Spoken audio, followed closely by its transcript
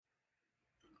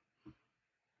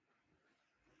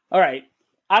All right.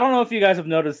 I don't know if you guys have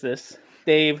noticed this,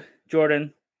 Dave,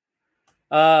 Jordan.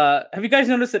 Have you guys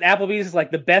noticed that Applebee's is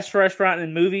like the best restaurant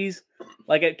in movies?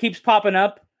 Like it keeps popping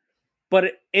up, but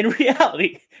in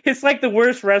reality, it's like the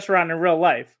worst restaurant in real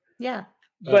life. Yeah.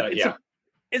 But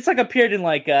it's like appeared in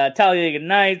like Talladega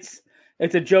Nights.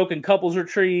 It's a joke in Couples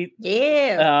Retreat.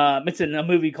 Yeah. It's in a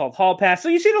movie called Hall Pass. So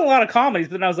you've seen a lot of comedies,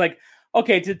 but then I was like,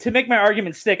 okay, to make my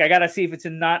argument stick, I gotta see if it's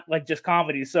in not like just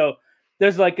comedy. So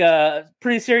there's like a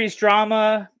pretty serious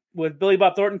drama with Billy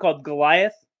Bob Thornton called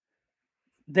Goliath.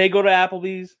 They go to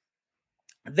Applebee's.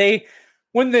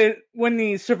 When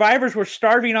the survivors were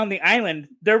starving on the island,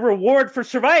 their reward for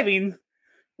surviving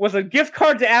was a gift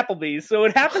card to Applebee's. So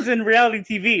it happens in reality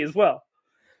TV as well.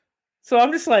 So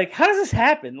I'm just like, how does this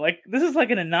happen? Like, this is like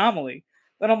an anomaly.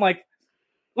 Then I'm like,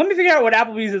 let me figure out what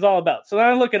Applebee's is all about. So then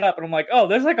I look it up and I'm like, oh,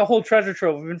 there's like a whole treasure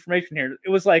trove of information here. It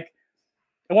was like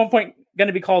at one point going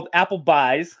to be called Apple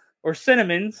Buys or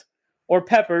Cinnamons or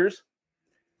Peppers.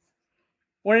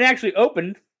 When it actually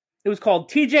opened, it was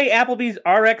called TJ Applebee's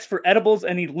RX for Edibles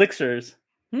and Elixirs.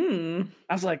 I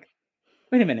was like,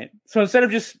 wait a minute. So instead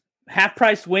of just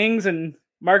half-price wings and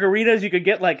margaritas, you could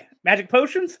get like magic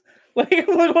potions? Like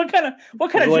what kind of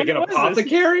like an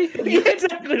apothecary? Yeah,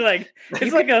 exactly. Like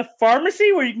it's like a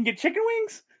pharmacy where you can get chicken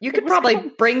wings. You could probably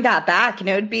bring that back, and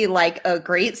it would be like a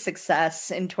great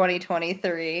success in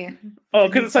 2023. Oh,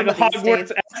 because it's like a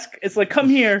Hogwarts-esque. It's like, come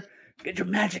here, get your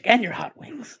magic and your hot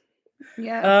wings.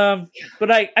 Yeah.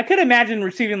 But I could imagine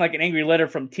receiving like an angry letter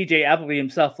from TJ Appleby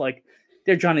himself, like,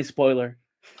 "Dear Johnny Spoiler,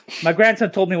 my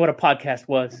grandson told me what a podcast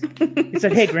was. He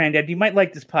said, 'Hey, Granddad, you might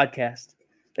like this podcast.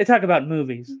 They talk about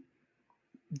movies.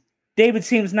 David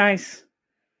seems nice.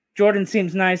 Jordan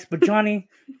seems nice. But Johnny,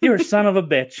 you're a son of a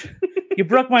bitch. You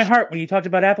broke my heart when you talked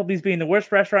about Applebee's being the worst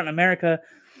restaurant in America.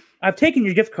 I've taken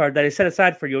your gift card that I set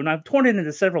aside for you, and I've torn it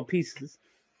into several pieces.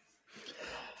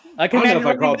 I can imagine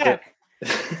looking back.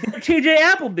 You're TJ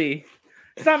Appleby.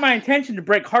 It's not my intention to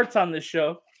break hearts on this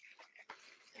show.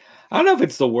 I don't know if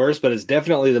it's the worst, but it's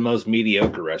definitely the most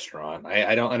mediocre restaurant.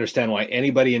 I don't understand why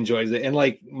anybody enjoys it. And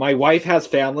like my wife has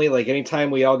family, like anytime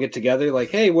we all get together, like,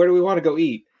 hey, where do we want to go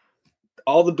eat?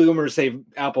 All the boomers say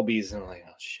Applebee's. And I'm like,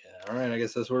 oh shit. All right, I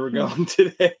guess that's where we're going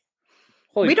today.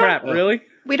 Holy crap, really?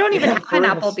 We don't even have an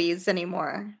Applebee's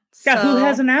anymore. Yeah, who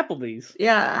has an Applebee's?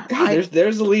 Yeah. God,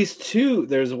 there's at least two.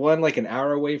 There's one like an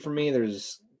hour away from me.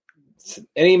 There's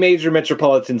any major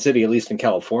metropolitan city, at least in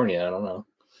California. I don't know.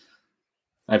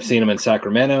 I've seen them in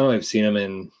Sacramento. I've seen them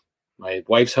in my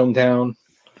wife's hometown.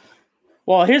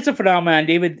 Well, here's the phenomenon,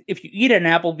 David. If you eat at an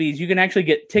Applebee's, you can actually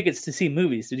get tickets to see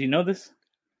movies. Did you know this?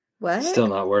 What? Still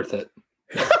not worth it.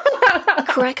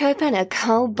 Crack open a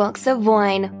cold box of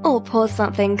wine or pour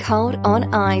something cold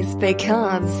on ice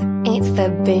because it's the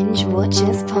Binge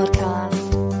Watchers Podcast.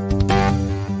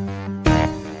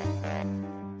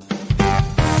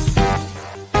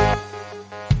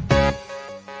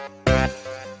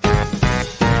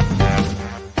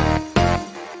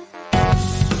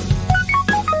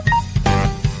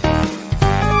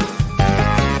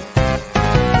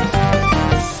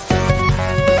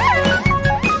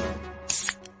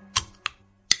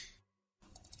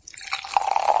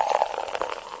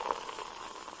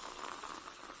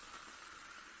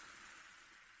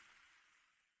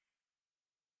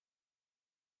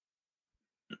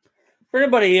 For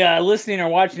anybody listening or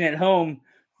watching at home,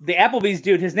 the Applebee's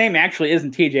dude, his name actually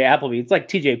isn't TJ Appleby. It's like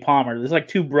TJ Palmer. There's like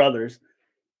two brothers.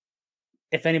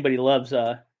 If anybody loves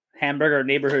hamburger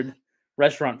neighborhood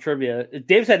restaurant trivia,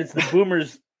 Dave said it's the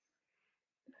Boomers'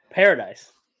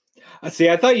 paradise. See,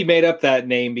 I thought you made up that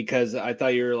name because I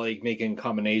thought you were like making a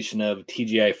combination of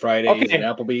TGI Fridays and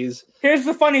Applebee's. Here's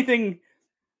the funny thing.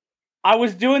 I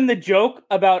was doing the joke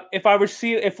about if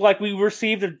we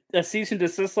received a cease and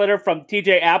desist letter from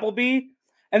TJ Appleby,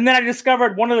 and then I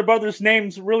discovered one of the brothers'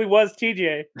 names really was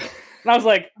TJ. And I was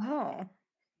like, oh,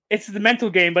 it's the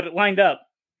mental game, but it lined up.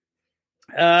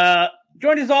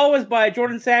 Joined as always by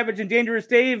Jordan Savage and Dangerous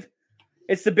Dave.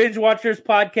 It's the Binge Watchers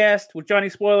Podcast with Johnny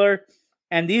Spoiler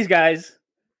and these guys.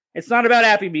 It's not about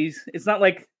Applebee's. It's not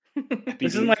like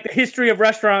this isn't like the history of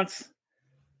restaurants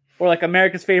or like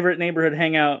America's favorite neighborhood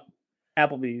hangout.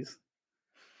 Applebee's.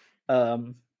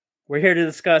 We're here to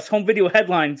discuss home video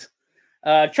headlines.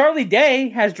 Charlie Day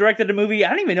has directed a movie. I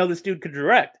don't even know this dude could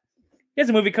direct. He has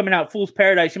a movie coming out, Fool's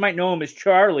Paradise. You might know him as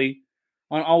Charlie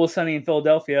on Always Sunny in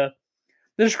Philadelphia.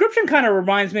 The description kind of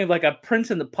reminds me of like a Prince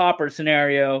and the Pauper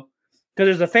scenario because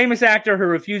there's a famous actor who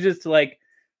refuses to like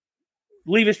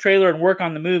leave his trailer and work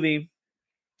on the movie,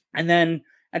 and then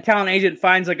a talent agent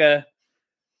finds like a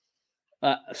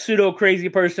pseudo crazy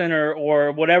person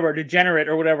or whatever, degenerate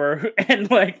or whatever, and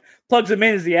like plugs him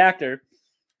in as the actor.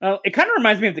 It kind of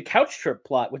reminds me of the Couch Trip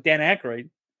plot with Dan Aykroyd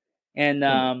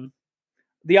and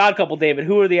The Odd Couple. David,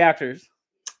 who are the actors?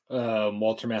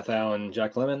 Walter Matthau and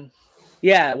Jack Lemmon.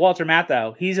 Yeah, Walter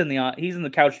Matthau. He's in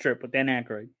the Couch Trip with Dan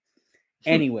Aykroyd.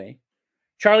 Anyway,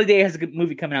 Charlie Day has a good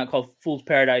movie coming out called Fool's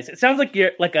Paradise. It sounds like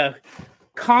you're like a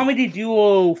comedy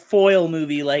duo foil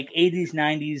movie, like 80s,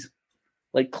 90s,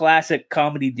 like classic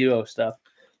comedy duo stuff.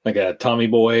 Like a Tommy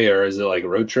Boy, or is it like a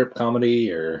road trip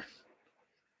comedy, or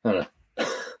I don't know.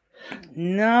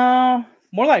 No,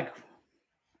 more like,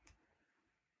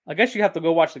 I guess you have to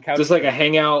go watch the Couch. Just like a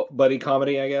hangout buddy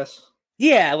comedy, I guess.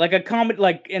 Yeah, like a comedy,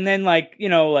 like, and then like,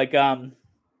 well,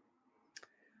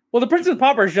 The Prince and the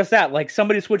Pauper is just that. Like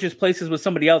somebody switches places with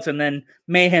somebody else, and then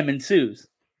mayhem ensues.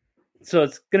 So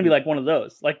it's gonna be like one of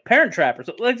those, like Parent Trap or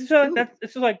something. Like it's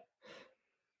just like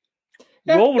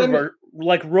role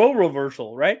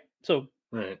reversal, right? So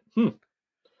right.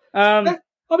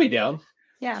 I'll be down.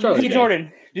 Yeah. Hey,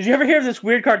 Jordan, did you ever hear of this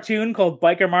weird cartoon called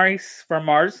Biker Mice from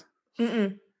Mars?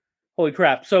 Mm-mm. Holy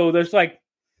crap! So there's like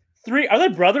 3. Are they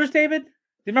brothers, David? Do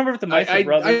you remember if the mice are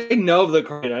brothers? I know of the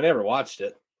cartoon. I never watched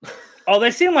it. Oh, they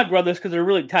seem like brothers because they're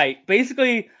really tight.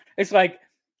 Basically, it's like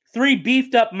 3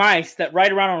 beefed up mice that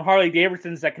ride around on Harley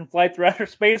Davidsons that can fly through outer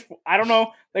space. I don't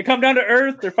know. They come down to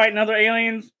Earth. They're fighting other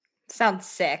aliens. Sounds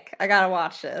sick. I gotta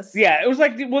watch this. Yeah, it was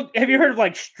like. Well, have you heard of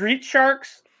like Street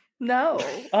Sharks? No.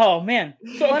 Oh man.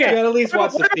 So okay, you gotta at least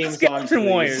watch the what theme about song. Skeleton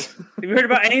Warriors? Have you heard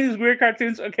about any of these weird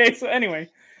cartoons? Okay, so anyway,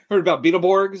 heard about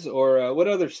Beetleborgs or what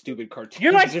other stupid cartoons?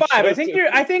 You're like 5.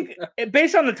 I think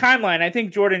based on the timeline, I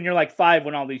think Jordan, you're like 5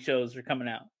 when all these shows are coming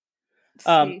out.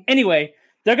 Anyway,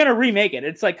 they're gonna remake it.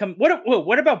 It's like,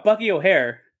 what about Bucky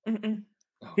O'Hare? Mm-mm.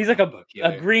 He's like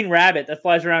a green rabbit that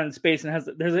flies around in space and has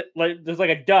there's like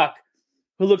a duck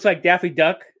who looks like Daffy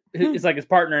Duck. Is like his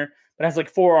partner, but has like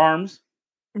 4 arms.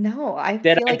 No, I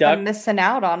Dead feel like duck. I'm missing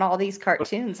out on all these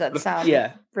cartoons that sound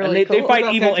really and cool. they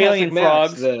fight evil alien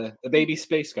frogs. The baby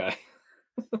space guy.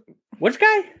 Which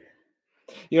guy?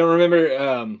 You don't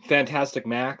remember Fantastic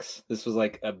Max? This was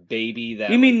like a baby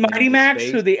that. You mean Mighty Max,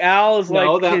 who the owl is like?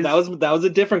 No, that was a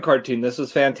different cartoon. This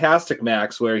was Fantastic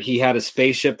Max, where he had a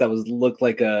spaceship that looked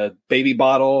like a baby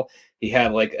bottle. He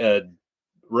had like a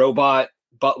robot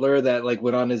butler that like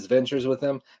went on his adventures with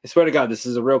him. I swear to God, this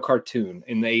is a real cartoon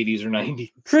in the 80s or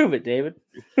 90s. Prove it, David.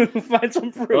 Find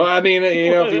some proof. Well, I mean,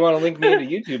 if you want to link me into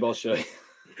YouTube, I'll show you.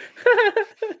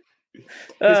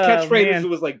 His catchphrase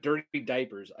was like dirty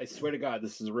diapers. I swear to God,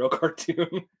 this is a real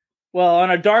cartoon. Well, on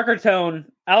a darker tone,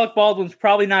 Alec Baldwin's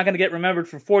probably not going to get remembered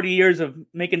for 40 years of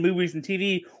making movies and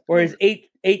TV, or his eight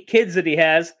kids that he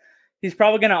has. He's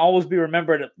probably going to always be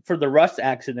remembered for the Rust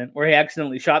accident, where he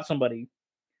accidentally shot somebody.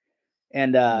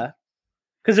 And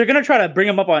because they're going to try to bring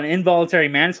him up on involuntary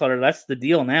manslaughter. That's the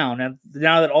deal now.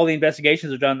 Now that all the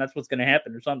investigations are done, that's what's going to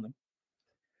happen or something.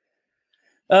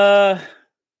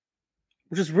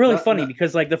 Which is really funny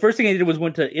because like the first thing he did was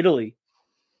went to Italy,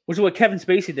 which is what Kevin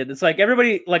Spacey did. It's like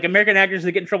everybody, like American actors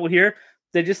that get in trouble here,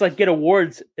 they just like get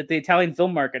awards at the Italian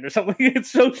film market or something.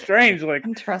 It's so strange. Like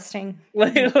interesting.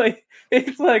 Like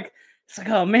it's like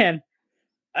oh man,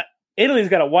 Italy's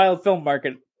got a wild film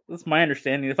market. That's my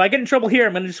understanding. If I get in trouble here,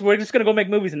 we're just gonna go make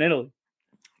movies in Italy.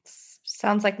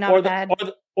 Sounds like not bad.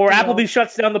 Or Applebee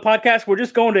shuts down the podcast. We're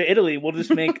just going to Italy. We'll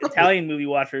just make Italian movie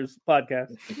watchers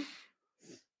podcast.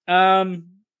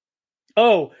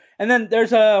 Oh, and then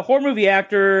there's a horror movie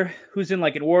actor who's in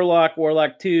like in Warlock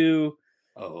 2,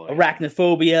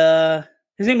 Arachnophobia.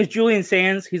 His name is Julian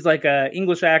Sands. He's like an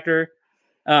English actor.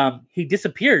 He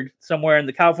disappeared somewhere in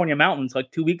the California mountains like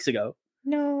 2 weeks ago.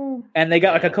 No. And they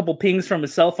got like a couple pings from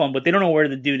his cell phone, but they don't know where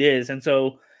the dude is. And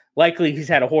so likely he's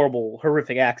had a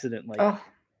horrific accident.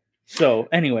 So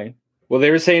anyway. Well,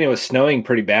 they were saying it was snowing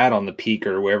pretty bad on the peak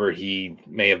or wherever he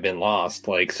may have been lost.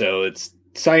 Like, so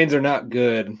signs are not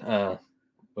good,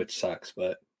 which sucks,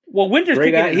 but winter's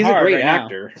he's a great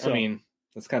actor. Now, so. I mean,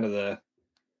 that's kind of the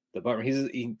bummer.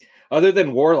 He other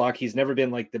than Warlock, he's never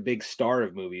been like the big star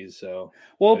of movies. So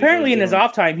apparently in his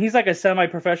off time, he's like a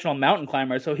semi-professional mountain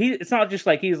climber. So it's not just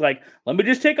like he's like, let me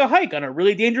just take a hike on a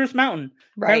really dangerous mountain.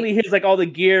 Right. Apparently, he has like all the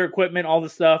gear, equipment, all the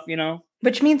stuff,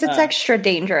 Which means it's extra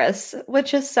dangerous,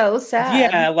 which is so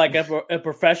sad. Yeah, like a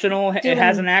professional it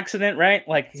has an accident, right?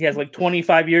 Like he has like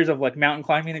 25 years of like mountain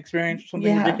climbing experience or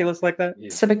something ridiculous like that. Yeah.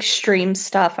 Some extreme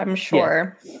stuff, I'm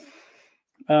sure.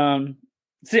 Yeah.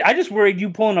 See, I just worried you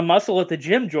pulling a muscle at the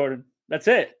gym, Jordan. That's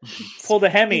it. Pull the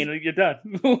Hemi and you're done.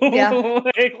 Yeah.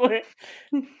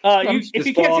 If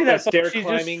you can't see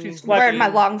that, she's wearing my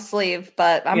long sleeve,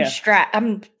 but I'm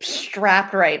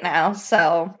strapped right now,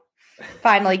 so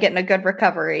finally getting a good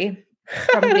recovery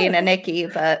from being a Nikki,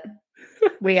 but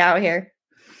we out here.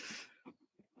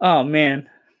 Oh man.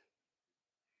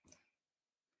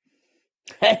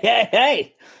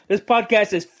 Hey. This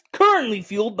podcast is currently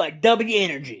fueled by W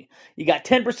Energy. You got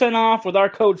 10% off with our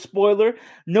code SPOILER.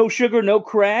 No sugar, no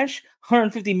crash.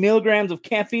 150 milligrams of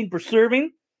caffeine per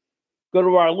serving. Go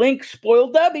to our link,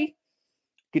 Spoil W.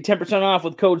 Get 10% off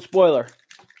with code SPOILER.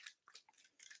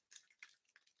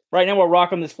 Right now we're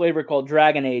rocking this flavor called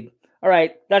Dragonade. All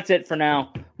right, that's it for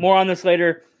now. More on this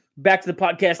later. Back to the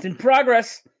podcast in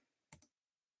progress.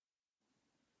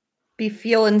 Be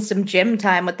feeling some gym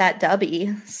time with that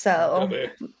W. So,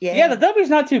 yeah, the W's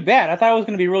not too bad. I thought it was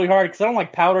going to be really hard because I don't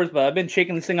like powders, but I've been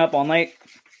shaking this thing up all night.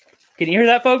 Can you hear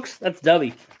that, folks? That's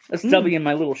W. That's W in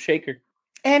my little shaker.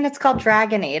 And it's called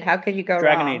Dragonade. How could you go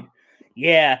wrong?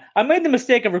 Yeah, I made the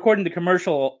mistake of recording the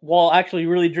commercial while actually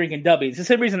really drinking W's. The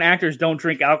same reason actors don't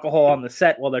drink alcohol on the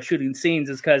set while they're shooting scenes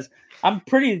is because I'm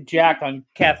pretty jacked on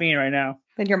caffeine right now.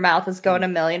 And your mouth is going a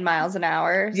million miles an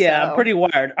hour. Yeah, I'm pretty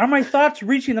wired. Are my thoughts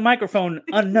reaching the microphone?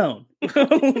 Unknown.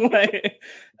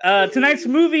 Tonight's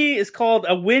movie is called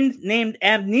A Wind Named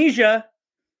Amnesia.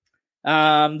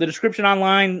 The description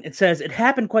online, it says, it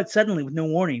happened quite suddenly with no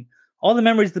warning. All the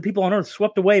memories of the people on Earth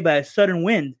swept away by a sudden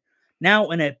wind. Now,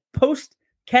 in a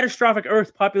post-catastrophic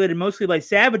Earth populated mostly by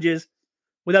savages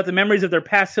without the memories of their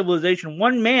past civilization,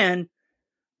 one man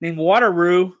named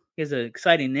Wateroo, he has an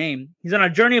exciting name, he's on a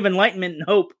journey of enlightenment and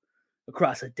hope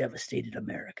across a devastated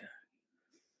America.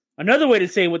 Another way to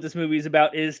say what this movie is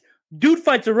about is dude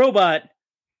fights a robot,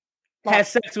 has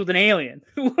sex with an alien.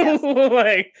 Yes.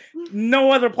 Like,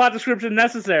 no other plot description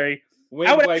necessary.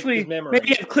 I would actually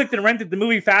maybe have clicked and rented the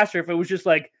movie faster if it was just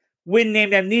like Wind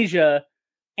Named Amnesia,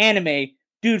 anime,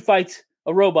 dude fights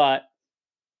a robot,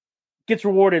 gets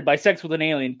rewarded by sex with an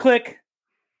alien. Click,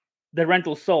 the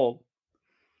rental sold.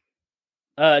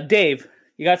 Dave,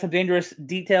 you got some dangerous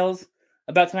details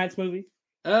about tonight's movie?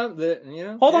 Hold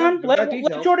on. Let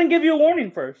Jordan give you a warning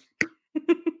first.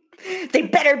 They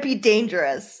better be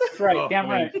dangerous. That's right. Damn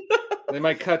right. They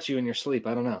might cut you in your sleep.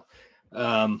 I don't know.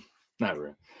 Not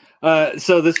really.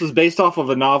 So this was based off of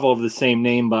a novel of the same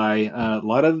name by a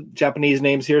lot of Japanese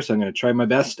names here, so I'm going to try my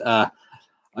best. Asahi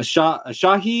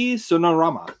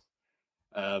Sonorama.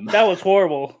 That was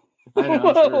horrible. I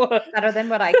know, sure. Better than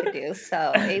what I could do,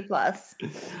 so A+.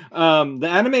 The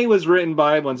anime was written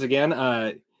by, once again,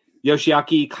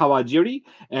 Yoshiaki Kawajiri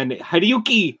and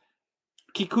Hideyuki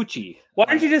Kikuchi. Why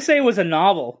didn't you just say it was a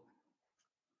novel?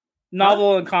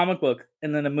 Novel and comic book,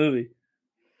 and then a movie.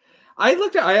 I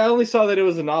only saw that it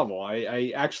was a novel.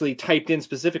 I actually typed in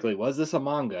specifically, was this a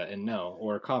manga? And no,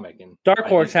 or a comic. And Dark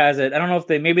Horse has it. I don't know if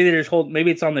maybe they just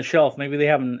maybe it's on the shelf. Maybe they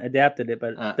haven't adapted it,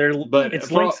 but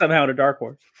it's linked somehow to Dark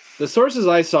Horse. The sources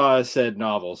I saw said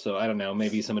novel, so I don't know.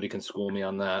 Maybe somebody can school me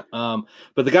on that.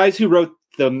 But the guys who wrote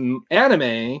the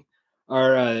anime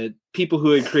are people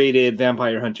who had created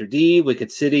Vampire Hunter D,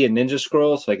 Wicked City, and Ninja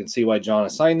Scroll, so I can see why John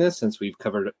assigned this, since we've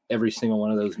covered every single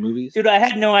one of those movies. Dude, I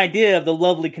had no idea of the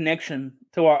lovely connection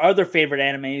to our other favorite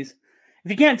animes.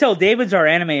 If you can't tell, David's our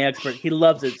anime expert. He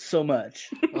loves it so much.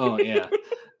 Oh, yeah.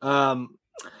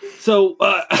 So,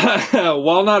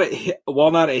 while not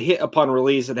a hit upon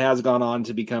release, it has gone on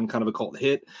to become kind of a cult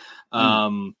hit.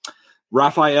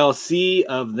 Raphael C.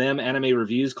 of Them Anime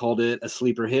Reviews called it a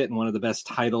sleeper hit and one of the best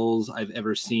titles I've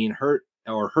ever seen heard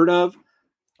of,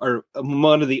 or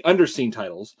one of the underseen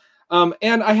titles.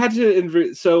 And I had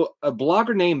to, so a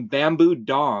blogger named Bamboo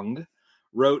Dong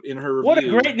wrote in her review. What a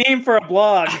great name for a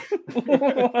blog.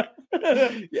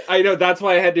 I know, that's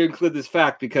why I had to include this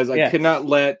fact, because I could not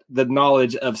let the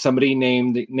knowledge of somebody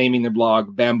naming their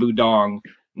blog Bamboo Dong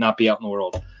not be out in the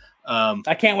world.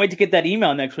 I can't wait to get that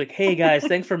email next week. Hey guys,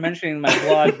 thanks for mentioning my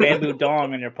blog Bamboo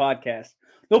Dong on your podcast.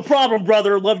 No problem,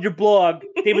 brother. Love your blog.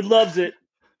 David loves it.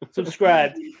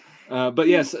 Subscribe. But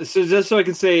yes, so just so I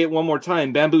can say it one more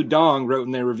time, Bamboo Dong wrote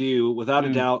in their review, without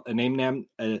a doubt,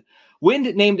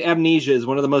 Wind Named Amnesia is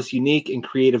one of the most unique and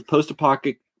creative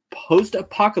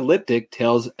post-apocalyptic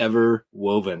tales ever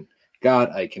woven. God,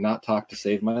 I cannot talk to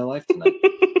save my life tonight.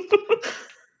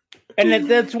 And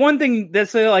that's one thing,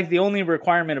 that's like the only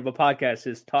requirement of a podcast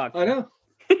is talk. I know.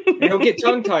 I don't get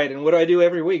tongue-tied, and what do I do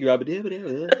every week?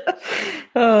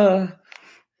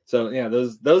 So, yeah,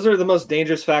 those are the most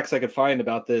dangerous facts I could find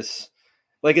about this.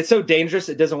 Like, it's so dangerous,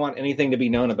 it doesn't want anything to be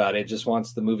known about it. It just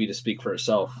wants the movie to speak for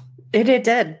itself. It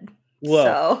did. Whoa.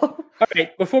 So. All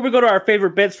right, before we go to our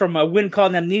favorite bits from A Wind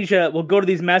Called Amnesia, we'll go to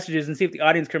these messages and see if the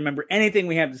audience can remember anything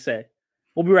we have to say.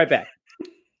 We'll be right back.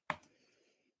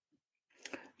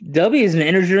 W is an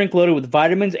energy drink loaded with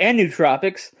vitamins and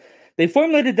nootropics. They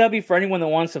formulated W for anyone that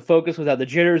wants to focus without the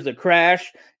jitters, the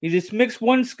crash. You just mix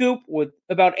one scoop with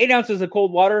about 8 ounces of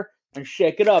cold water and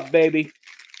shake it up, baby.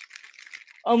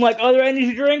 Unlike other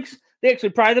energy drinks, they actually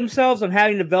pride themselves on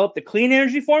having developed a clean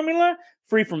energy formula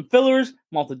free from fillers,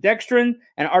 maltodextrin,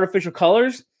 and artificial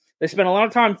colors. They spent a lot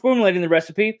of time formulating the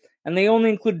recipe, and they only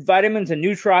include vitamins and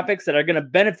nootropics that are going to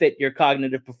benefit your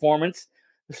cognitive performance.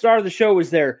 The star of the show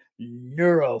is their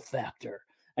Neurofactor,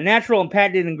 a natural and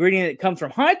patented ingredient that comes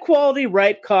from high-quality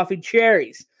ripe coffee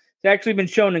cherries. It's actually been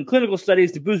shown in clinical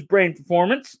studies to boost brain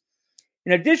performance.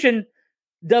 In addition,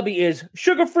 Dubby is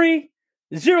sugar-free,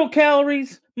 0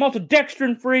 calories,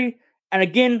 maltodextrin-free, and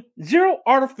again, 0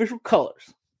 artificial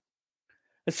colors.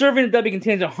 A serving of Dubby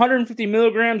contains 150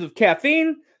 milligrams of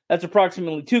caffeine. That's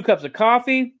approximately 2 cups of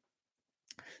coffee.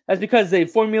 That's because they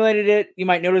formulated it. You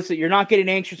might notice that you're not getting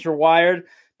anxious or wired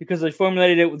because they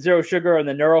formulated it with 0 sugar and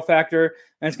the Neurofactor,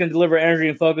 and it's going to deliver energy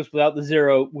and focus with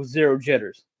zero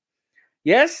jitters.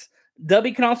 Yes,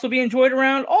 Dubby can also be enjoyed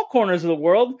around all corners of the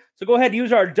world. So go ahead and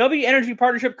use our Dubby Energy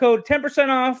Partnership code 10%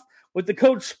 off with the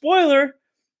code SPOILER.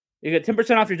 You get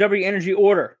 10% off your Dubby Energy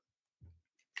order.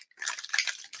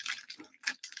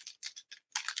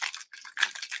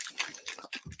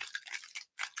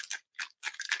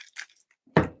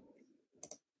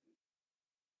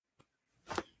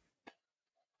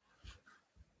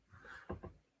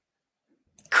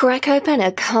 Crack open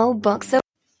a cold box of...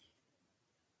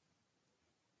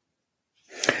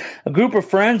 A group of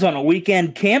friends on a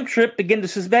weekend camp trip begin to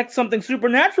suspect something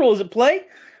supernatural is at play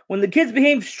when the kids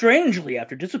behave strangely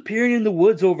after disappearing in the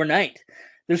woods overnight.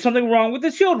 There's something wrong with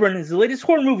the children is the latest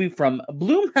horror movie from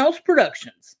Blumhouse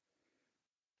Productions.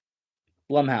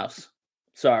 Blumhouse.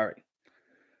 Sorry.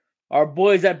 Our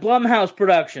boys at Blumhouse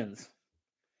Productions.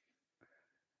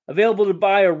 Available to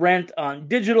buy or rent on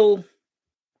digital.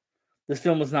 This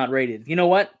film was not rated. You know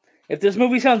what? If this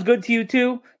movie sounds good to you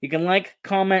too, you can like,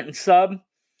 comment, and sub.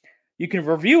 You can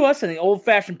review us in the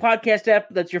old-fashioned podcast app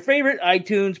that's your favorite,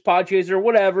 iTunes, Podchaser,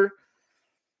 whatever.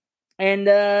 And,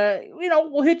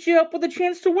 we'll hit you up with a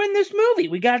chance to win this movie.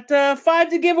 We got 5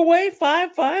 to give away.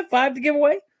 5 to give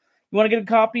away. You want to get a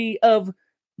copy of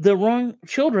The Wrong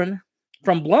Children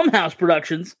from Blumhouse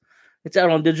Productions? It's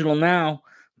out on digital now.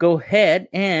 Go ahead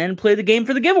and play the game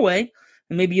for the giveaway.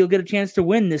 And maybe you'll get a chance to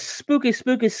win this spooky,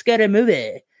 scary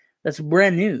movie that's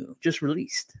brand new, just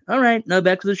released. All right, now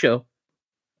back to the show.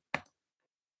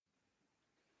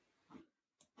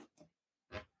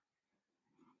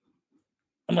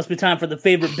 It must be time for the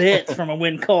favorite bits from a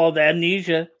win called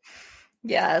Amnesia.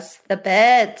 Yes, the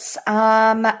bits.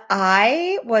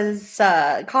 I was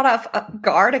caught off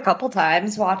guard a couple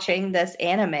times watching this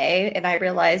anime, and I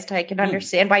realized I can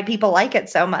understand why people like it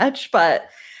so much, but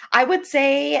I would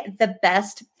say the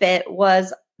best bit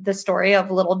was the story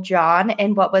of little John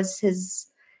and what was his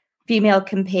female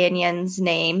companion's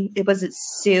name. Was it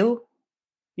Sue?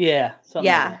 Yeah.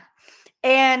 Yeah. Like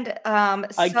and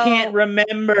I can't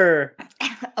remember.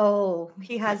 Oh,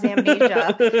 he has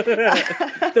amnesia.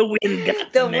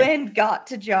 The wind got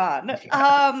to John.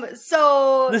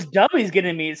 So this dummy's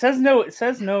getting me. It says no.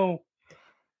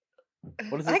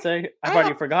 What does it say? I've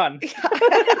already forgotten.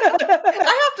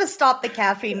 I have to stop the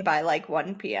caffeine by like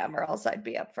 1 p.m. or else I'd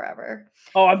be up forever.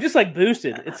 Oh, I'm just like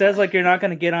boosted. It says like you're not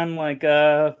going to get on like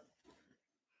what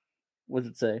does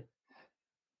it say?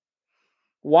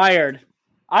 Wired.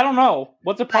 I don't know.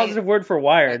 What's a positive word for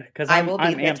wired? Because I will be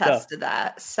I'm the amped test up. to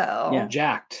that. So yeah.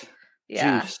 Jacked.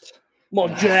 Yeah. Juiced. Well,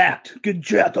 jacked. Get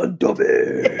jacked on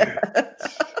Dubby.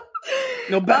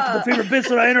 Go back to the favorite bits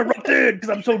that I interrupted because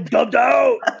I'm so dubbed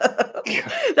out.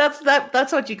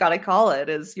 That's what you got to call it.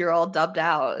 Is you're all dubbed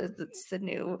out. It's the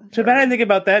new. Too bad I didn't think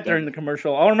about that during the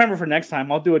commercial. I'll remember for next time.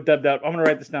 I'll do a dubbed out. I'm gonna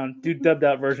write this down. Do dubbed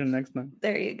out version next time.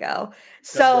 There you go.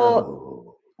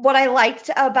 So what I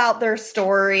liked about their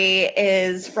story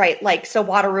is so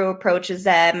Wataru approaches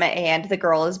them and the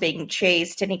girl is being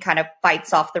chased and he kind of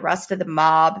fights off the rest of the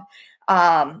mob.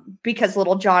 Because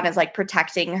little John is like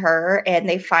protecting her, and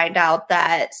they find out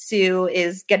that Sue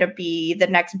is going to be the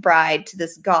next bride to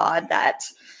this god that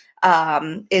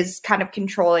is kind of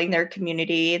controlling their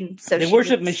community. And so they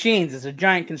worship machines. It's a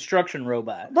giant construction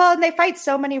robot. Well, and they fight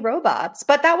so many robots,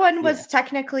 but that one was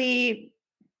technically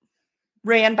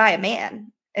ran by a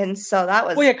man. And so that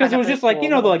was because it was just like,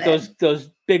 like those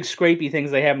big scrapey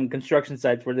things they have in construction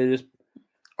sites where they just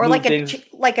or like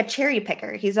a cherry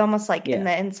picker. He's almost like in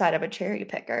the inside of a cherry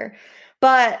picker.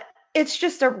 But it's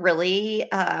just a really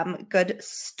good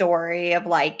story of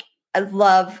like, I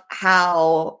love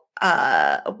how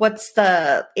what's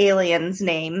the alien's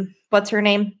name? What's her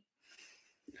name?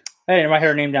 I didn't write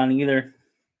her name down either.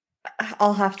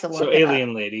 I'll have to look. So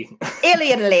Alien Lady.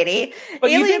 Alien Lady.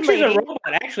 But Alien you think she's lady. a robot,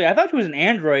 actually. I thought she was an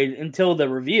android until the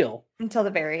reveal. Until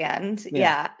the very end.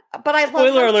 Yeah. But I love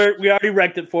Spoiler alert, we already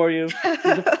wrecked it for you. She's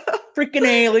a freaking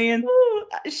alien.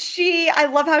 I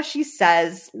love how she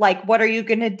says, like, what are you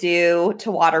going to do to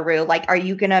Wataru? Like, are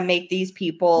you going to make these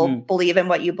people believe in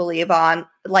what you believe on?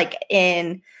 Like,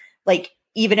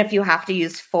 even if you have to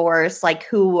use force, like,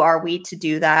 who are we to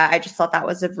do that? I just thought that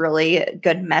was a really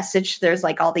good message. There's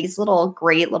like all these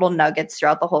great little nuggets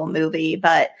throughout the whole movie.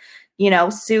 But,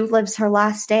 Sue lives her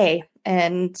last day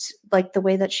and like the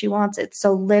way that she wants it.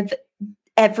 So live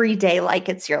every day like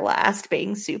it's your last,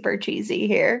 being super cheesy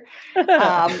here.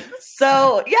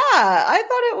 So yeah, I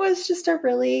thought it was just a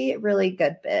really, really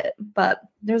good bit, but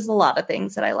there's a lot of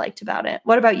things that I liked about it.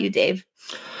 What about you, Dave?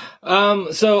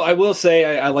 So I will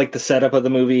say I like the setup of the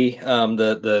movie,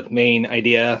 the main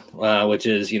idea, which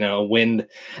is, wind.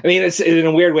 I mean, it's in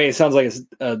a weird way, it sounds like it's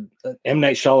a M.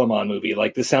 Night Shyamalan movie.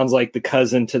 Like, this sounds like the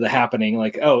cousin to The Happening.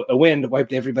 Like, oh, a wind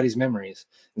wiped everybody's memories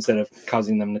instead of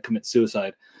causing them to commit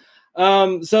suicide.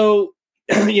 So,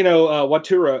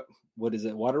 Wataru, what is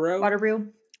it?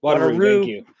 Wataru, thank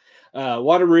you.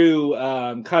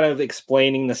 Wataru, kind of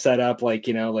explaining the setup, like,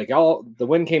 all the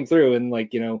wind came through and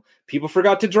people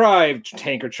forgot to drive,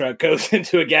 tanker truck goes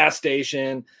into a gas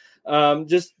station.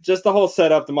 Just the whole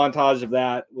setup, the montage of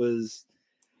that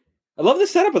I love the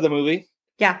setup of the movie.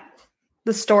 Yeah.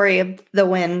 The story of the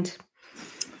wind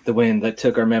that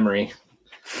took our memory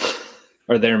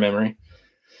or their memory.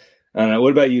 I don't know.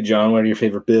 What about you, John? What are your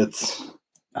favorite bits?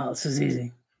 Oh, this is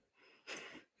easy.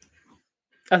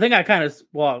 I think I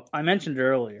mentioned it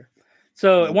earlier.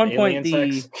 So at one point,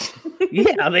 the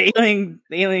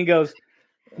alien goes,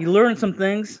 "You learned some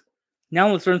things.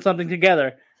 Now let's learn something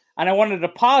together." And I wanted to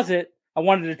pause it. I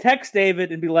wanted to text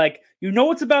David and be like, "You know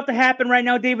what's about to happen right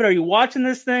now, David? Are you watching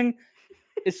this thing?"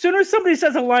 As soon as somebody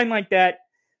says a line like that,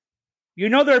 you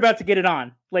know they're about to get it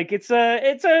on. Like, it's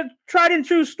a tried and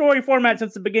true story format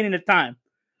since the beginning of time.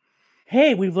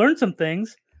 Hey, we've learned some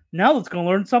things. Now let's go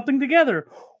learn something together.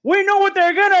 We know what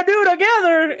they're gonna do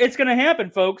together. It's gonna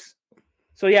happen, folks.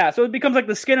 So yeah, so it becomes like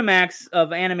the Skinamax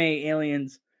of anime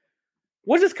aliens,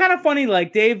 which is kind of funny.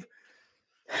 Like Dave,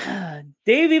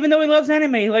 even though he loves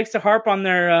anime, he likes to harp on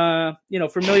their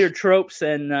familiar tropes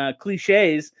and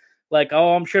cliches. Like,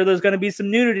 oh, I'm sure there's gonna be some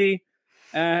nudity.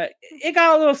 It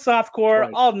got a little softcore.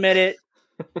 Right. I'll admit it.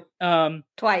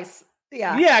 Twice.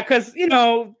 Yeah. Yeah, because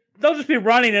they'll just be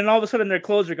running and all of a sudden their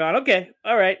clothes are gone. Okay,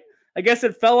 all right. I guess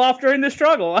it fell off during the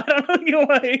struggle. I don't know.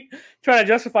 Trying to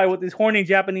justify what these horny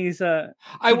Japanese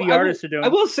artists are doing. I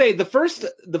will say the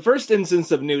first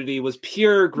instance of nudity was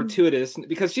pure gratuitous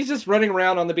because she's just running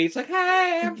around on the beach like,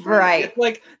 "Hey, I'm free." Right? It's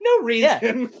like, no reason.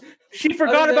 Yeah. She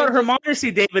forgot about her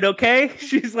modesty, David. Okay,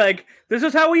 she's like, "This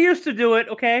is how we used to do it."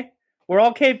 Okay, we're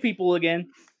all cave people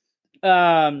again.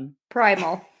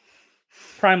 Primal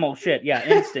shit. Yeah,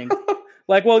 instinct.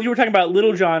 Like, well, you were talking about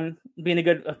Little John being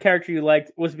a character you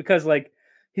liked was because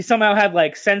he somehow had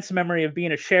sense memory of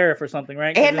being a sheriff or something,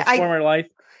 right? And his former life.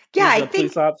 Yeah, I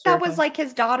think that was like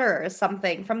his daughter or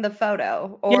something from the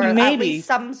photo, or maybe at least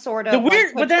some sort of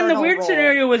but then the weird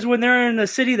scenario is when they're in a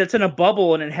city that's in a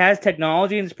bubble and it has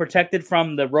technology and it's protected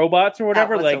from the robots or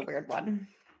whatever. That was a weird one.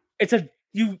 It's at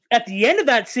the end of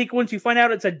that sequence you find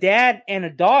out it's a dad and a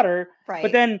daughter, right?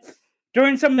 But then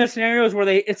during some of the scenarios where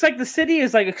it's like the city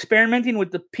is experimenting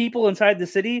with the people inside the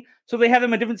city. So they have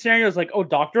them in different scenarios like, oh,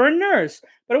 doctor and nurse.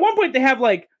 But at one point they have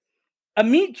a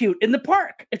meet cute in the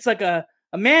park. It's like a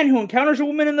man who encounters a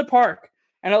woman in the park.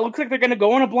 And it looks like they're going to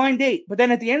go on a blind date. But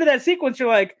then at the end of that sequence, he's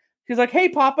like, "Hey,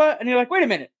 Papa." And you're like, wait a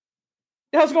minute.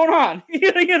 What the hell's going on? You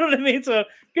know what I mean? So it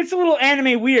gets a little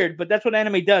anime weird, but that's what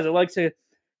anime does. It likes to,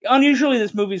 unusually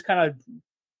this movie's kind of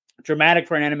dramatic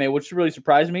for an anime, which really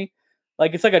surprised me.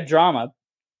 It's like a drama.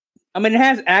 I mean, it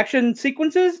has action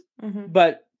sequences,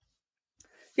 but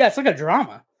yeah, it's like a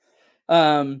drama.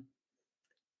 I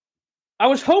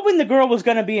was hoping the girl was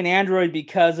going to be an android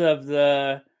because of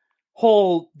the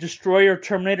whole Destroyer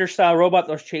Terminator style robot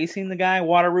that was chasing the guy,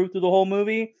 Wataru, through the whole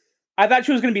movie. I thought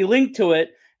she was going to be linked to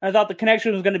it. And I thought the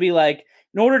connection was going to be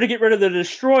in order to get rid of the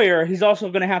Destroyer, he's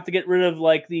also going to have to get rid of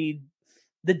the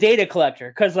data collector.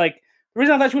 Because the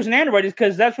reason I thought she was an android is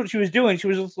because that's what she was doing. She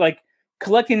was just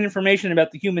collecting information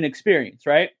about the human experience,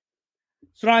 right?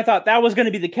 So then I thought that was going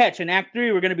to be the catch. In Act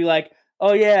 3, we're going to be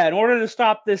oh yeah, in order to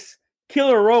stop this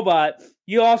killer robot,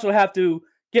 you also have to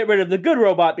get rid of the good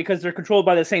robot because they're controlled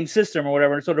by the same system or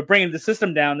whatever. So to bring the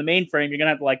system down, the mainframe, you're going to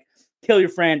have to kill your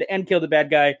friend and kill the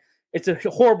bad guy. It's a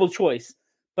horrible choice.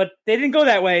 But they didn't go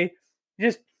that way.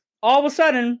 Just all of a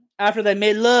sudden, after they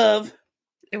made love,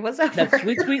 it was over. That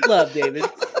sweet, sweet love, David.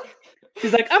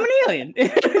 She's like, I'm an alien.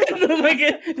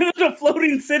 There's a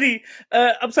floating city,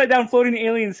 upside down floating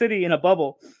alien city in a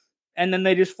bubble. And then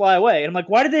they just fly away. And I'm like,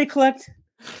 why did they collect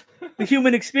the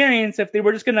human experience if they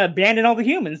were just going to abandon all the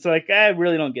humans? So, like, I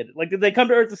really don't get it. Like, did they come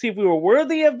to Earth to see if we were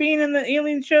worthy of being in the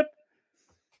alien ship?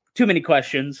 Too many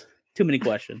questions.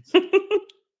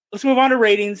 Let's move on to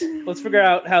ratings. Let's figure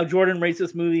out how Jordan rates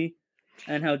this movie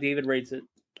and how David rates it.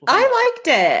 I liked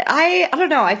it. I don't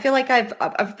know. I feel like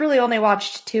I've really only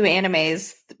watched 2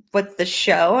 animes with the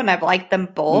show, and I've liked them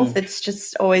both. It's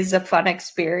just always a fun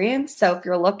experience. So if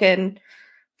you're looking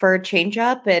for a change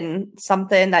up and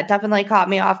something that definitely caught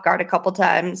me off guard a couple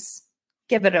times,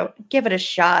 give it a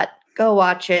shot. Go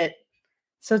watch it.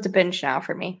 So it's a binge now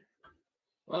for me.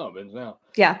 Oh, binge now.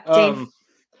 Yeah, Dave.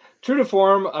 True to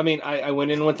form, I mean, I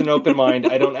went in with an open mind.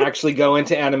 I don't actually go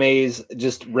into animes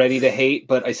just ready to hate,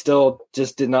 but I still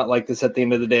just did not like this at the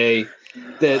end of the day.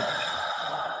 That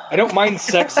I don't mind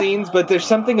sex scenes, but there's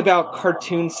something about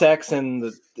cartoon sex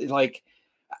and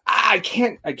I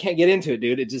can't get into it,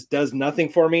 dude. It just does nothing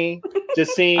for me.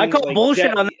 Just seeing I call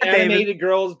bullshit on that, animated David.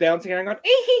 Girls bouncing around going,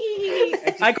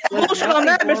 I call bullshit on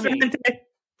that, Mr. Mente.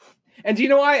 And do you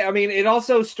know why? I mean, it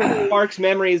also sparks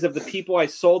memories of the people I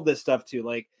sold this stuff to.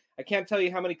 Like, I can't tell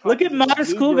you how many. Look at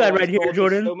Modest Cool Guy right here,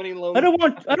 Jordan. So many I don't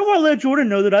want to let Jordan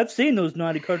know that I've seen those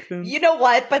naughty cartoons. You know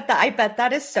what? But I bet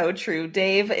that is so true.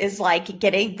 Dave is like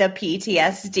getting the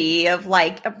PTSD of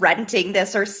like renting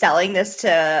this or selling this to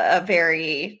a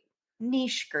very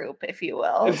niche group, if you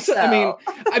will. So.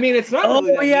 I mean, it's not. Oh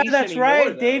really yeah, niche that's anymore,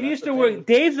 right. though. Dave That's used the to thing. work.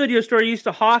 Dave's video store used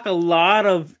to hawk a lot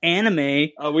of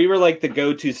anime. We were like the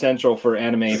go-to central for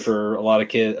anime for a lot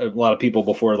of people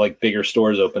before like bigger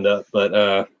stores opened up.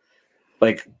 But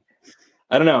like,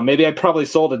 I don't know. Maybe I probably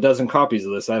sold a dozen copies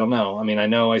of this. I don't know. I mean, I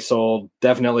know I sold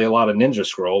definitely a lot of Ninja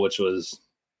Scroll, which was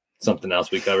something else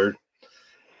we covered.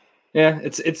 Yeah,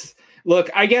 it's.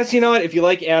 Look, I guess you know what. If you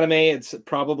like anime, it's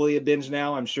probably a binge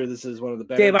now. I'm sure this is one of the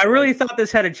better. Dave, I really thought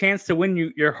this had a chance to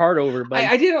win your heart over, but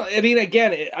I didn't. I mean,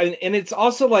 again, and it's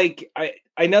also like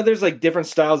I know there's like different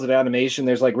styles of animation.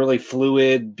 There's like really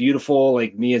fluid, beautiful,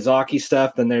 like Miyazaki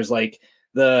stuff. Then there's like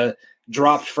the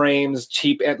dropped frames,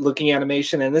 cheap looking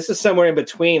animation, and this is somewhere in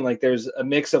between. Like there's a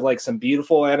mix of like some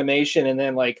beautiful animation and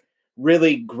then like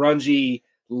really grungy,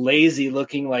 lazy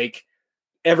looking like.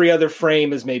 Every other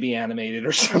frame is maybe animated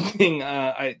or something.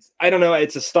 I don't know.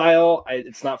 It's a style.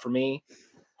 It's not for me.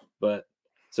 But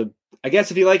so I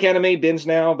guess if you like anime, binge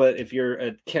now. But if you're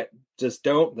a cat, just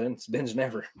don't. Then it's binge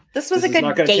never. This was a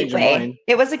good gateway.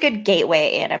 It was a good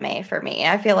gateway anime for me.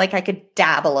 I feel like I could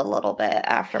dabble a little bit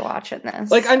after watching this.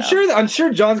 Like I'm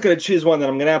sure John's gonna choose one that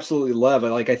I'm gonna absolutely love.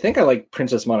 I think I like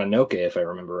Princess Mononoke if I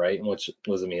remember right, which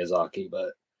was a Miyazaki.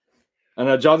 But I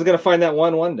know John's gonna find that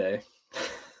one day.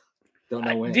 Don't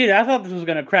know when. Dude, I thought this was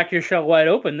going to crack your shell wide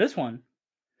open, this one.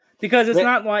 Because it's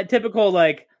not like typical,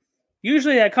 like,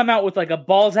 usually I come out with like a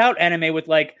balls out anime with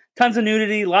like tons of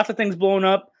nudity, lots of things blowing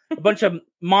up, a bunch of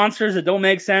monsters that don't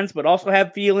make sense, but also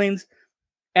have feelings,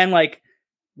 and like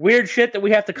weird shit that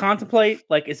we have to contemplate.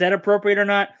 Like, is that appropriate or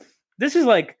not? This is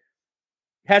like,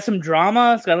 has some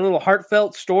drama. It's got a little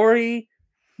heartfelt story,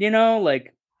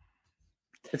 like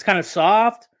it's kind of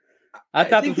soft. I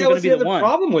thought this was going to be the one. The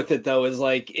problem with it, though, is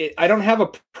like I don't have a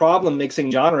problem mixing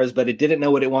genres, but it didn't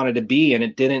know what it wanted to be, and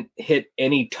it didn't hit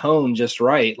any tone just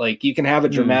right. Like you can have a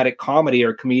dramatic comedy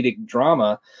or comedic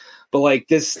drama, but like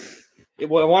this, I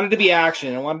wanted to be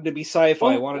action. I wanted to be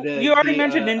sci-fi. I wanted to. You already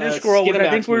mentioned Ninja Scroll, which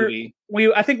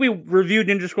I think we reviewed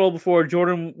Ninja Scroll before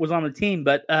Jordan was on the team,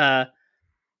 but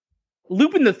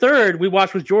Lupin the Third we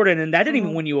watched with Jordan, and that didn't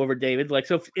even win you over, David. Like,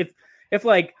 so if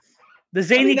like. The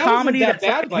zany comedy that's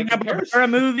like a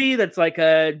movie that's like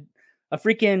a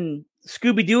freaking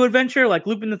Scooby-Doo adventure, like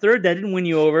Lupin the Third, that didn't win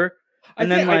you over.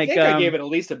 And I think I gave it at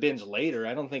least a binge later.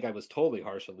 I don't think I was totally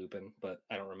harsh on Lupin, but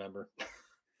I don't remember.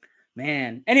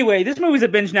 Man. Anyway, this movie's a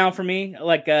binge now for me.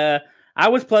 Like I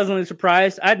was pleasantly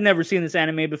surprised. I'd never seen this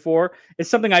anime before. It's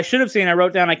something I should have seen. I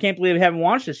wrote down, I can't believe I haven't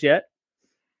watched this yet.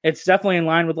 It's definitely in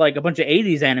line with like a bunch of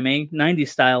 80s anime, 90s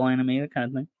style anime, that kind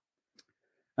of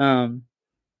thing.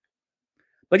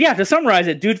 But yeah, to summarize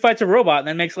it, dude fights a robot and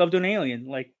then makes love to an alien.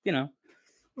 Like,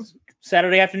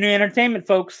 Saturday afternoon entertainment,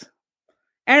 folks.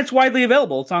 And it's widely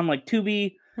available. It's on like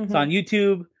Tubi. Mm-hmm. It's on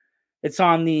YouTube. It's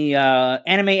on the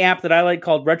anime app that I like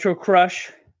called Retro Crush.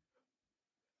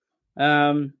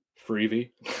 Freebie.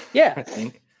 Yeah. I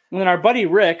think. And then our buddy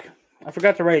Rick, I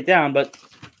forgot to write it down, but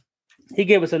he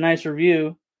gave us a nice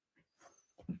review.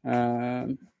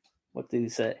 What did he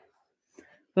say?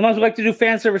 Sometimes we like to do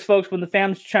fan service, folks. When the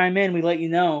fans chime in, we let you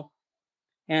know.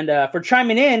 And for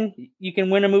chiming in, you can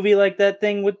win a movie like that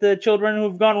thing with the children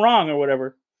who've gone wrong or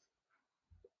whatever.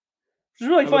 It's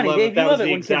really funny. Dave, you love it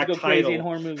when kids go crazy in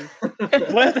horror movies.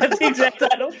 What? That's the exact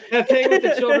title? That thing with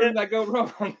the children that go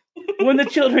wrong. When the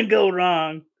children go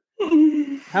wrong.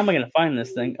 How am I going to find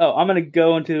this thing? Oh, I'm going to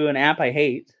go into an app I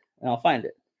hate, and I'll find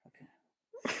it.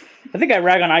 Okay. I think I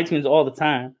rag on iTunes all the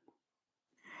time.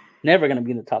 Never going to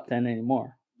be in the top 10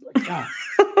 anymore. Like, John,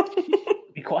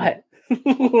 be quiet.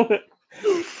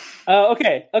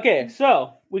 Okay.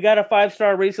 So we got a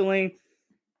 5-star recently.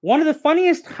 One of the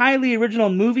funniest, highly original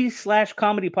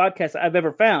movie/comedy podcasts I've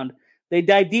ever found. They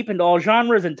dive deep into all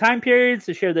genres and time periods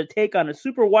to share their take on a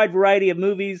super wide variety of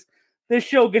movies. This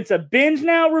show gets a binge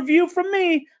now review from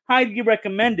me. Highly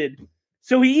recommended.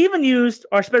 So he even used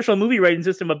our special movie rating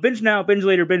system of binge now, binge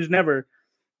later, binge never,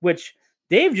 which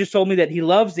Dave just told me that he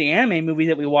loves the anime movie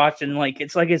that we watched, and like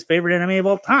it's like his favorite anime of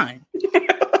all time.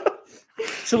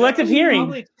 Selective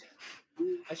hearing.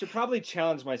 I should probably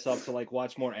challenge myself to like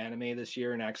watch more anime this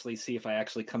year and actually see if I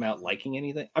actually come out liking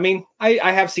anything. I mean,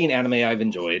 I have seen anime I've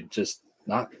enjoyed, just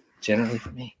not generally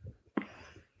for me.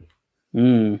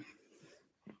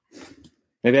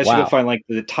 Maybe I should go find like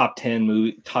the top 10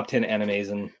 animes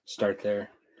and start there.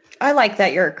 I like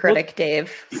that you're a critic,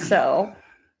 Dave. So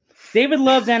David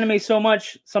loves anime so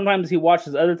much. Sometimes he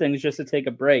watches other things just to take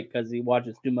a break because he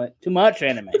watches too much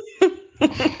anime.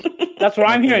 That's what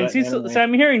I'm hearing. See, so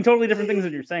I'm hearing totally different things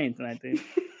than you're saying tonight, Dave.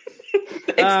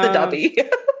 It's the dubby.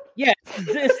 Yeah,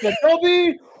 it's the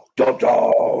dubby.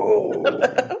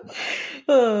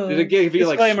 Did it give you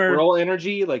like squirrel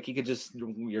energy? Like you could just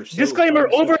disclaimer: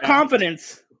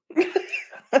 overconfidence.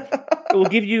 It will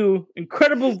give you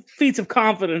incredible feats of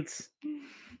confidence.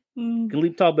 You can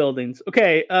leap tall buildings.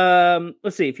 Okay,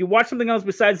 let's see. If you watch something else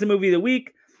besides the movie of the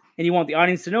week and you want the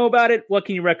audience to know about it, what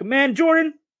can you recommend,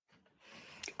 Jordan?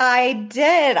 I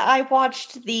did. I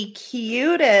watched the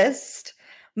cutest,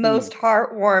 most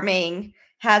heartwarming,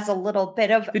 has a little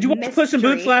bit of Did you watch Puss in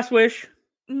Boots Last Wish?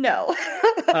 No.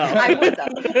 I wasn't.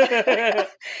 I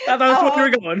thought that's what you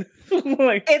were going.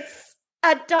 It's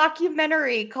a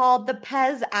documentary called The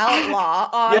Pez Outlaw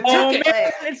on Netflix.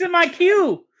 Man, it's in my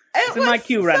queue. It's in my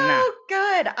queue right now. So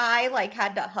good. I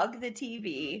had to hug the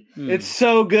TV. It's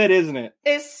so good, isn't it?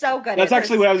 It's so good. That's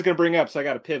actually what I was going to bring up, so I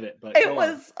got to pivot. But it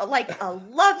was like a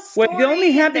love story. Wait, the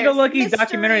only happy-go-lucky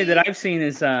documentary that I've seen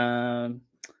is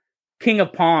King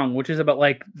of Pong, which is about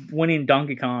like winning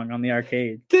Donkey Kong on the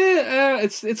arcade.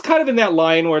 It's kind of in that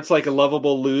line where it's like a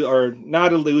lovable or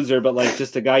not a loser, but like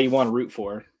just a guy you want to root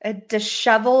for. A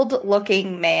disheveled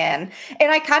looking man.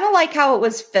 And I kind of like how it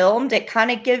was filmed. It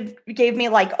kind of gave me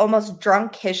like almost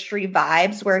Drunk History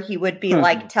vibes, where he would be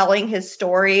like telling his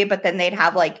story, but then they'd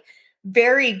have like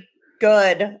very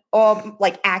good,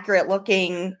 like accurate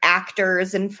looking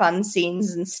actors and fun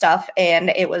scenes and stuff. And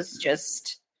it was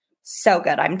just so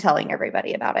good. I'm telling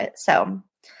everybody about it. So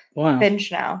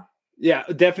binge now. Yeah,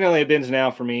 definitely a binge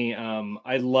now for me.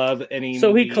 I love any.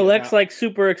 So he collects like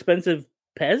super expensive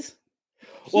Pez?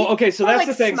 Well, okay, so that's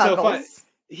the thing. Smuggles. So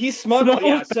he smuggles.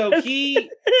 Yeah, so he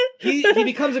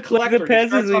becomes a collector.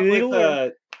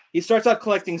 Like he starts off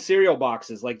collecting cereal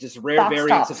boxes, like just rare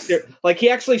variants of cereal. Like he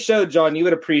actually showed, John, you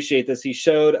would appreciate this. He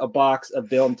showed a box of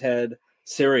Bill and Ted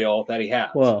cereal that he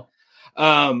has. Whoa.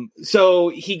 So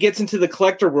he gets into the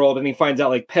collector world and he finds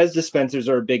out like Pez dispensers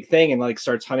are a big thing, and like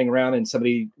starts hunting around, and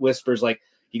somebody whispers like,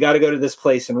 you got to go to this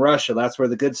place in Russia. That's where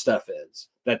the good stuff is.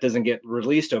 That doesn't get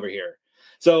released over here.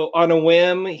 So on a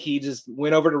whim, he just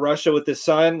went over to Russia with his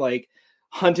son, like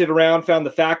hunted around, found the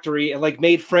factory, and like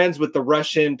made friends with the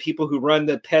Russian people who run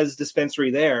the Pez dispensary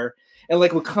there, and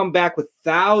like would come back with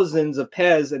thousands of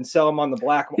Pez and sell them on the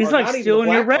black market. He's like still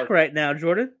in your rec right now,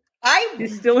 Jordan.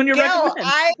 He's still in your recommend.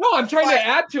 No, I'm trying to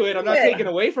add to it. I'm not taking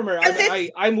away from her.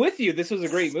 I'm with you. This was a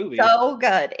great movie. So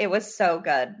good. It was so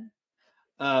good.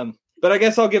 But I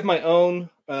guess I'll give my own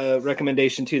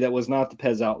recommendation too. That was not the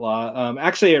Pez Outlaw.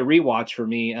 Actually, a rewatch for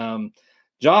me.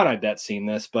 John, I bet seen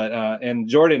this, but and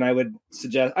Jordan, I would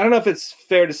suggest. I don't know if it's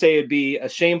fair to say it'd be a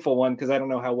shameful one because I don't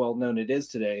know how well known it is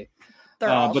today.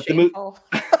 They're all shameful.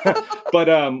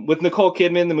 But with Nicole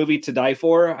Kidman, the movie To Die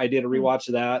For, I did a rewatch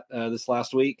of that this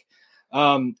last week.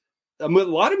 A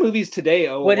lot of movies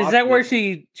today. Wait, is that where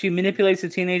she manipulates the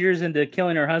teenagers into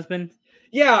killing her husband?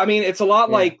 Yeah, I mean, it's a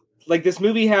lot like this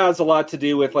movie has a lot to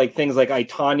do with like things like I,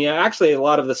 Tonya. Actually, a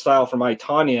lot of the style from I,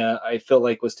 Tonya, I feel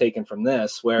like was taken from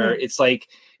this, where it's like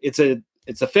it's a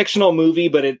fictional movie,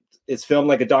 but it's filmed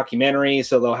like a documentary.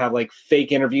 So they'll have like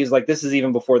fake interviews. Like this is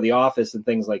even before The Office and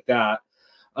things like that.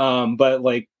 But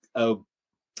like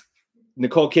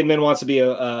Nicole Kidman wants to be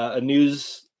a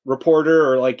news reporter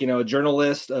or like, a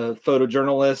journalist, a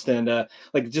photojournalist, and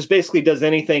like just basically does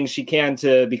anything she can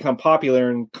to become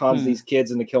popular and cons these kids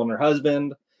into killing her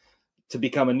husband to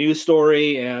become a news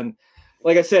story. And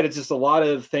like I said, it's just a lot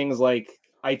of things like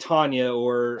I, Tonya,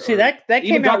 or that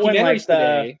came out when like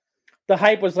the the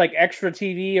hype was like extra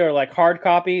TV or like hard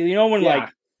copy. You know when like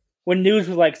when news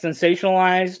was like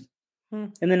sensationalized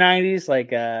in the 90s,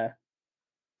 like it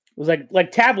was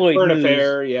like tabloid Current news.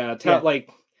 affair,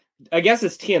 like I guess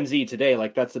it's TMZ today.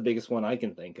 Like that's the biggest one I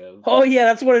can think of. Oh yeah,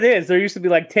 that's what it is. There used to be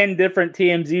like 10 different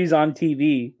TMZs on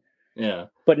TV. Yeah,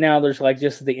 but now there's like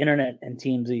just the internet and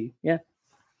TMZ. Yeah,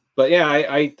 but yeah,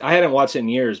 I hadn't watched it in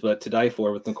years. But To Die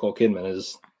For with Nicole Kidman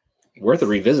is worth a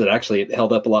revisit. Actually, it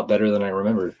held up a lot better than I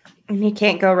remembered. You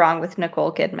can't go wrong with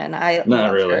Nicole Kidman. I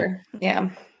Not really. Her. Yeah.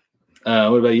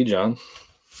 What about you, John?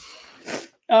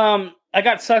 I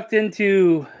got sucked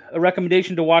into a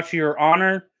recommendation to watch Your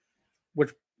Honor,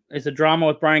 which is a drama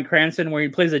with Bryan Cranston where he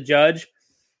plays a judge,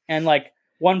 and like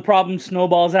one problem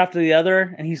snowballs after the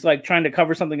other, and he's like trying to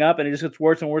cover something up, and it just gets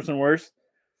worse and worse and worse.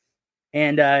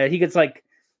 And he gets like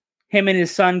him and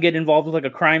his son get involved with like a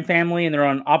crime family, and they're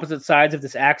on opposite sides of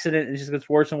this accident, and it just gets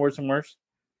worse and worse and worse.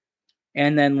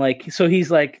 And then like so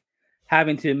he's like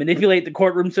having to manipulate the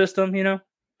courtroom system, you know.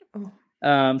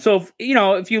 So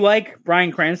if you like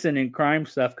Bryan Cranston and crime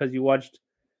stuff because you watched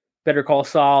Better Call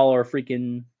Saul or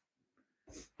freaking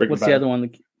what's the other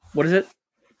one? What is it?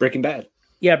 Breaking Bad.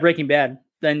 Yeah, Breaking Bad.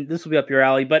 Then this will be up your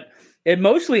alley. But it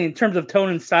mostly, in terms of tone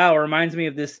and style, reminds me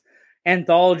of this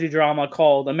anthology drama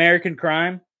called American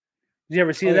Crime. Did you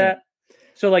ever see that?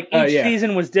 So like each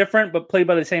season was different, but played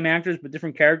by the same actors, but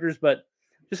different characters. But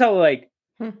just how like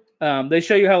they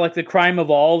show you how like the crime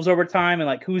evolves over time and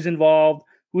like who's involved,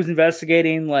 who's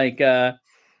investigating, like and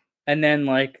then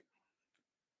like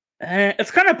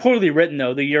it's kind of poorly written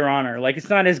though. The Your Honor, like it's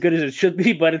not as good as it should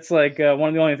be, but it's like one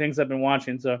of the only things I've been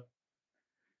watching. So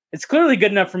it's clearly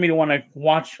good enough for me to want to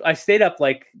watch. I stayed up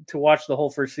like to watch the whole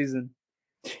first season.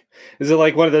 Is it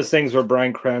like one of those things where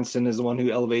Bryan Cranston is the one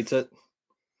who elevates it?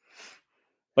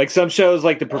 Like some shows,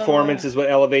 like the performance is what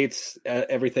elevates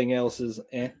everything else is.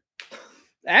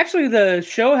 Actually, the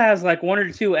show has like one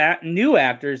or two new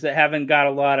actors that haven't got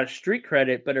a lot of street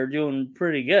credit, but are doing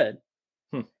pretty good.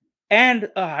 And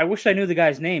I wish I knew the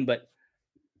guy's name, but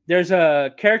there's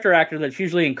a character actor that's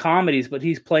usually in comedies, but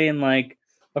he's playing like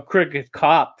a crooked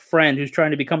cop friend who's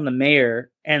trying to become the mayor,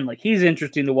 and like he's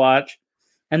interesting to watch.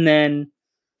 And then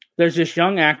there's this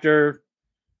young actor.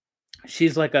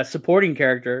 She's like a supporting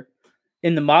character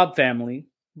in the mob family,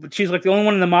 but she's like the only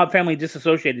one in the mob family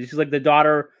disassociated. She's like the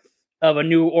daughter of a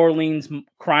New Orleans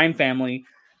crime family,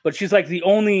 but she's like the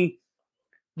only.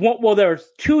 Well, there's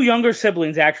two younger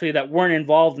siblings actually that weren't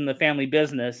involved in the family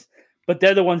business, but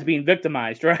they're the ones being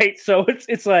victimized, right? So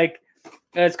it's like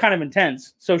it's kind of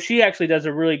intense. So she actually does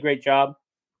a really great job.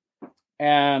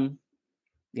 Yeah.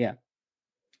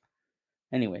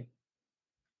 Anyway,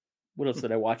 what else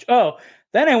did I watch? Oh,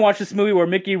 then I watched this movie where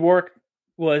Mickey Rourke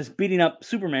was beating up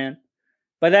Superman.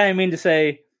 By that I mean to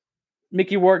say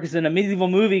Mickey Rourke is in a medieval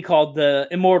movie called The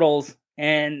Immortals,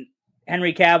 and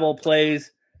Henry Cavill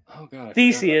plays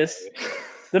Theseus.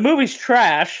 The movie's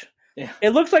trash. Yeah. It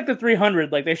looks like the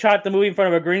 300. Like they shot the movie in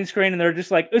front of a green screen, and they're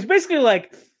just like, it was basically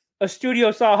like a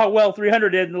studio saw how well 300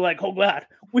 did, and they're like, oh god,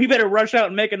 we better rush out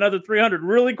and make another 300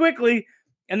 really quickly.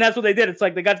 And that's what they did. It's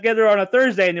like they got together on a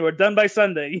Thursday and they were done by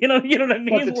Sunday. You know what I mean?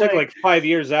 Plus it took like 5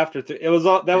 years after. It was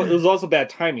also bad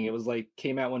timing. It was like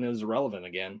came out when it was relevant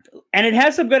again. And it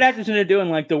has some good actors in it doing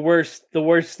like the worst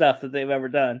stuff that they've ever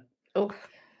done. Oh,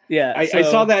 yeah. I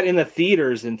saw that in the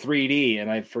theaters in 3D,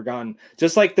 and I've forgotten.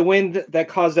 Just like The Wind That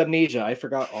Caused Amnesia, I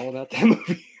forgot all about that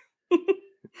movie.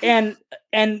 and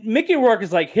Mickey Rourke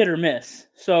is like hit or miss.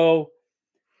 So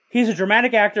he's a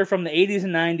dramatic actor from the 80s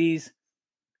and 90s.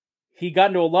 He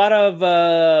got into a lot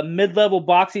of mid-level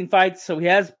boxing fights, so he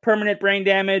has permanent brain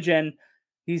damage, and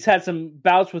he's had some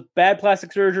bouts with bad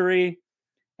plastic surgery,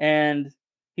 and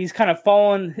he's kind of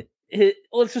fallen.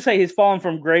 Let's just say he's fallen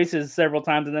from graces several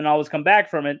times, and then always come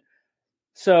back from it.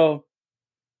 So,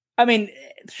 I mean,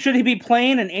 should he be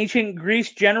playing an ancient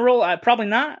Greece general? Probably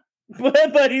not.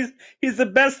 But he's the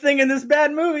best thing in this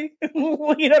bad movie. You know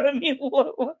what I mean?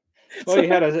 Well, he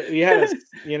had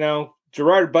a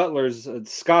Gerard Butler's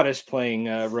Scottish playing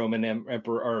Roman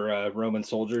emperor or Roman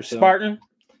soldier. So. Spartan.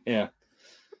 Yeah.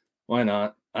 Why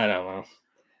not? I don't know.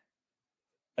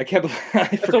 I can't believe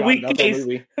it's a weak case.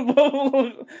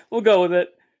 We'll go with it.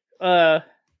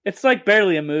 It's like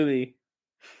barely a movie.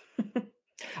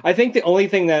 I think the only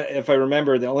thing that, if I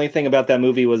remember, the only thing about that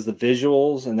movie was the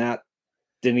visuals, and that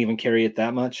didn't even carry it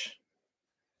that much.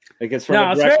 Like it's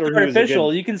from it's very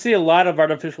artificial. You can see a lot of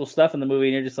artificial stuff in the movie,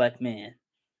 and you're just like, man.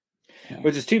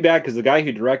 Which is too bad because the guy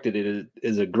who directed it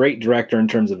is a great director in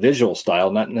terms of visual style,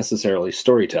 not necessarily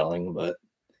storytelling. But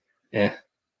yeah, it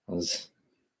was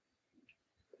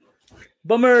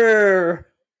bummer.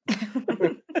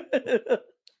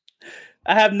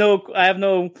 I have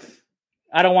no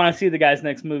I don't want to see the guy's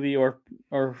next movie or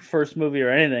first movie or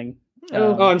anything.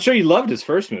 Oh, I'm sure you loved his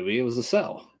first movie. It was The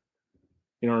Cell.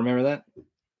 You don't remember that?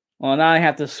 Well, now I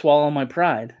have to swallow my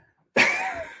pride.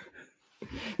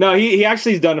 No, he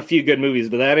actually has done a few good movies,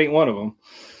 but that ain't one of them.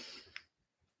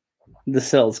 The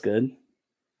Cell's good.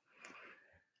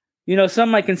 You know, some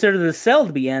might consider The Cell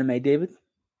to be anime, David.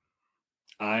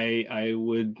 I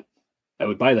would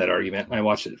buy that argument. I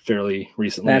watched it fairly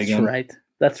recently.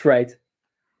 That's right.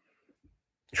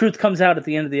 Truth comes out at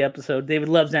the end of the episode. David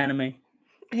loves anime.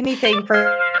 Anything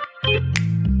for...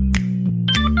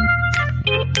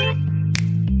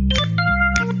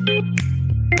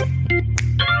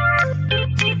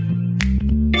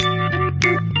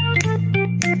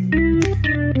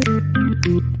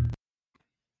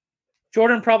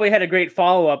 Jordan probably had a great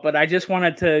follow-up, but I just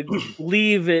wanted to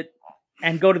leave it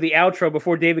and go to the outro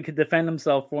before David could defend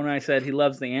himself when I said he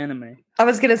loves the anime. I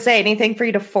was going to say anything for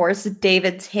you to force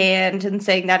David's hand in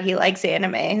saying that he likes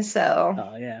anime, so...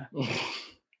 Oh, yeah.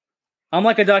 I'm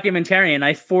like a documentarian.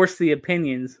 I force the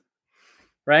opinions,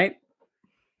 right?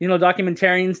 You know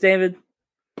documentarians, David?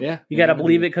 Yeah. You got to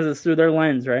believe it because it's through their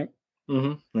lens, right?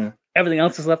 Mm-hmm. Yeah. Everything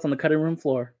else is left on the cutting room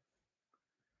floor.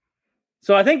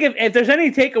 So I think if there's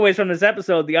any takeaways from this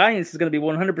episode, the audience is going to be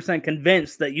 100%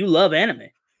 convinced that you love anime.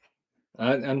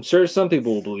 I'm sure some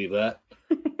people will believe that.